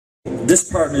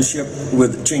This partnership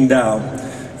with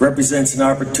Tsingtao represents an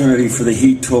opportunity for the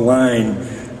Heat to align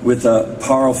with a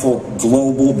powerful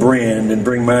global brand and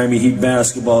bring Miami Heat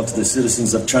basketball to the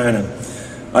citizens of China.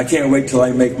 I can't wait till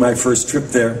I make my first trip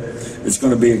there. It's going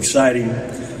to be exciting.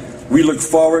 We look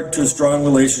forward to a strong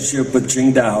relationship with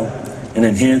Tsingtao and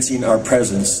enhancing our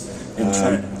presence in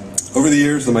China. Over the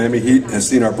years, the Miami Heat has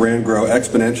seen our brand grow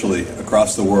exponentially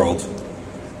across the world,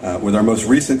 with our most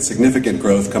recent significant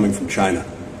growth coming from China.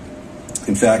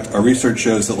 In fact, our research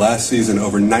shows that last season,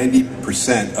 over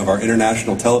 90% of our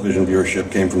international television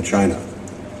viewership came from China.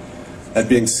 That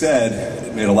being said,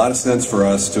 it made a lot of sense for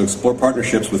us to explore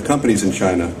partnerships with companies in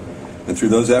China, and through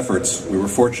those efforts, we were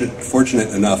fortunate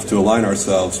enough to align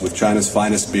ourselves with China's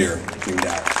finest beer,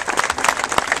 Tsingtao.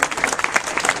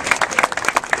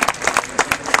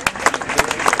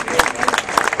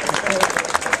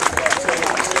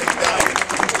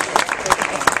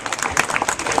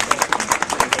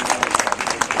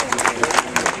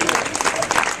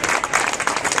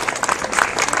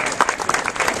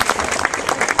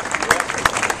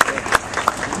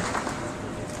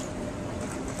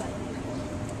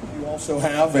 Also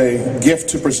have a gift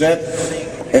to present,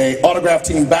 a autographed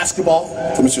team basketball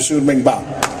to Mr. Sun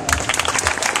Sentinel.